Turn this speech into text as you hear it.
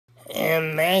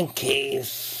in that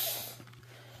case,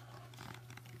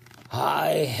 I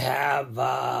have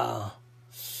a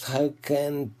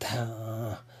second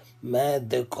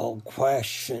medical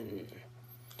question,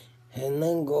 and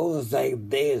it goes like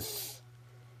this: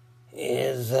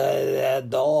 is it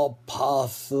at all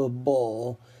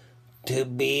possible to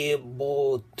be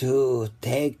able to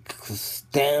take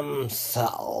stem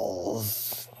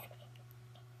cells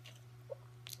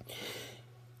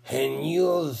and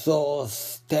use those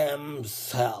stem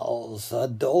cells,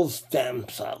 adult stem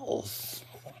cells,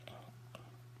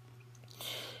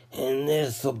 and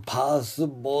is it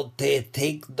possible to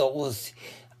take those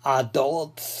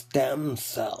adult stem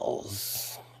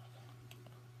cells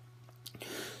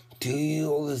to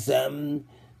use them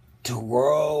to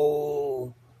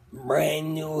grow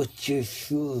brand new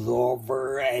tissues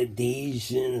over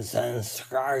adhesions and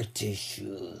scar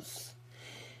tissues?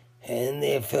 And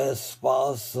if it's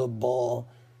possible,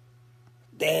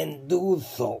 then do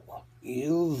so.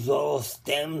 Use those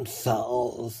stem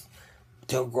cells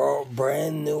to grow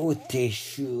brand new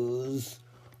tissues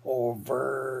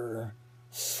over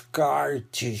scar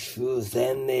tissues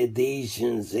and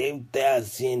adhesions, if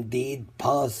that's indeed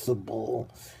possible.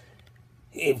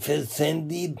 If it's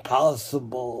indeed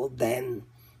possible, then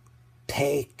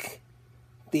take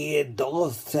the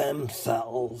adult stem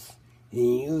cells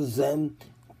and use them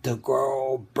to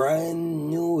grow brand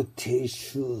new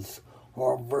tissues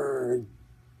over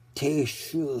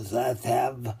tissues that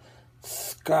have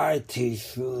scar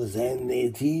tissues and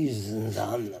adhesions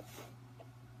on them.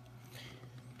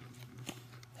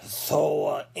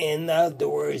 So, in other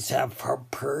words, if a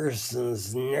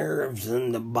person's nerves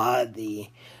in the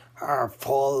body are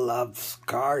full of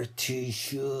scar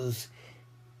tissues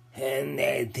and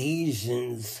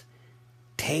adhesions,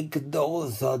 take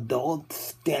those adult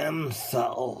stem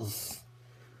cells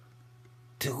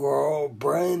to grow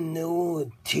brand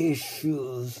new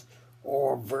tissues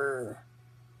over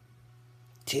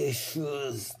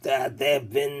tissues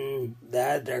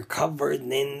that are covered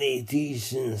in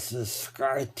adhesions of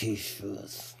scar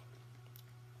tissues.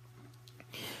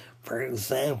 For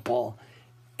example,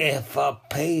 if a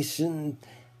patient,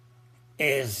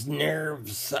 his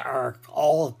nerves are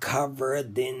all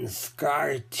covered in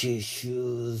scar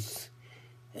tissues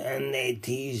and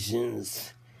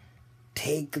adhesions,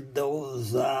 take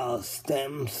those adult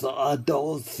stem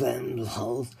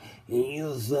cells and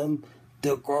use them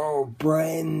to grow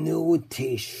brand new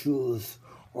tissues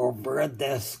over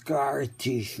the scar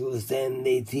tissues and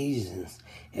adhesions.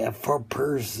 If a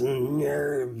person's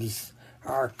nerves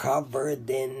are covered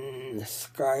in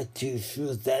scar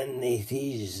tissues and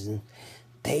adhesions,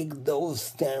 take those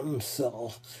stem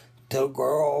cells to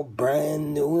grow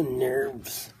brand new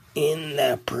nerves in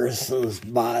that person's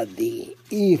body,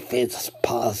 if it's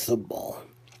possible.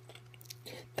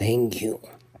 Thank you.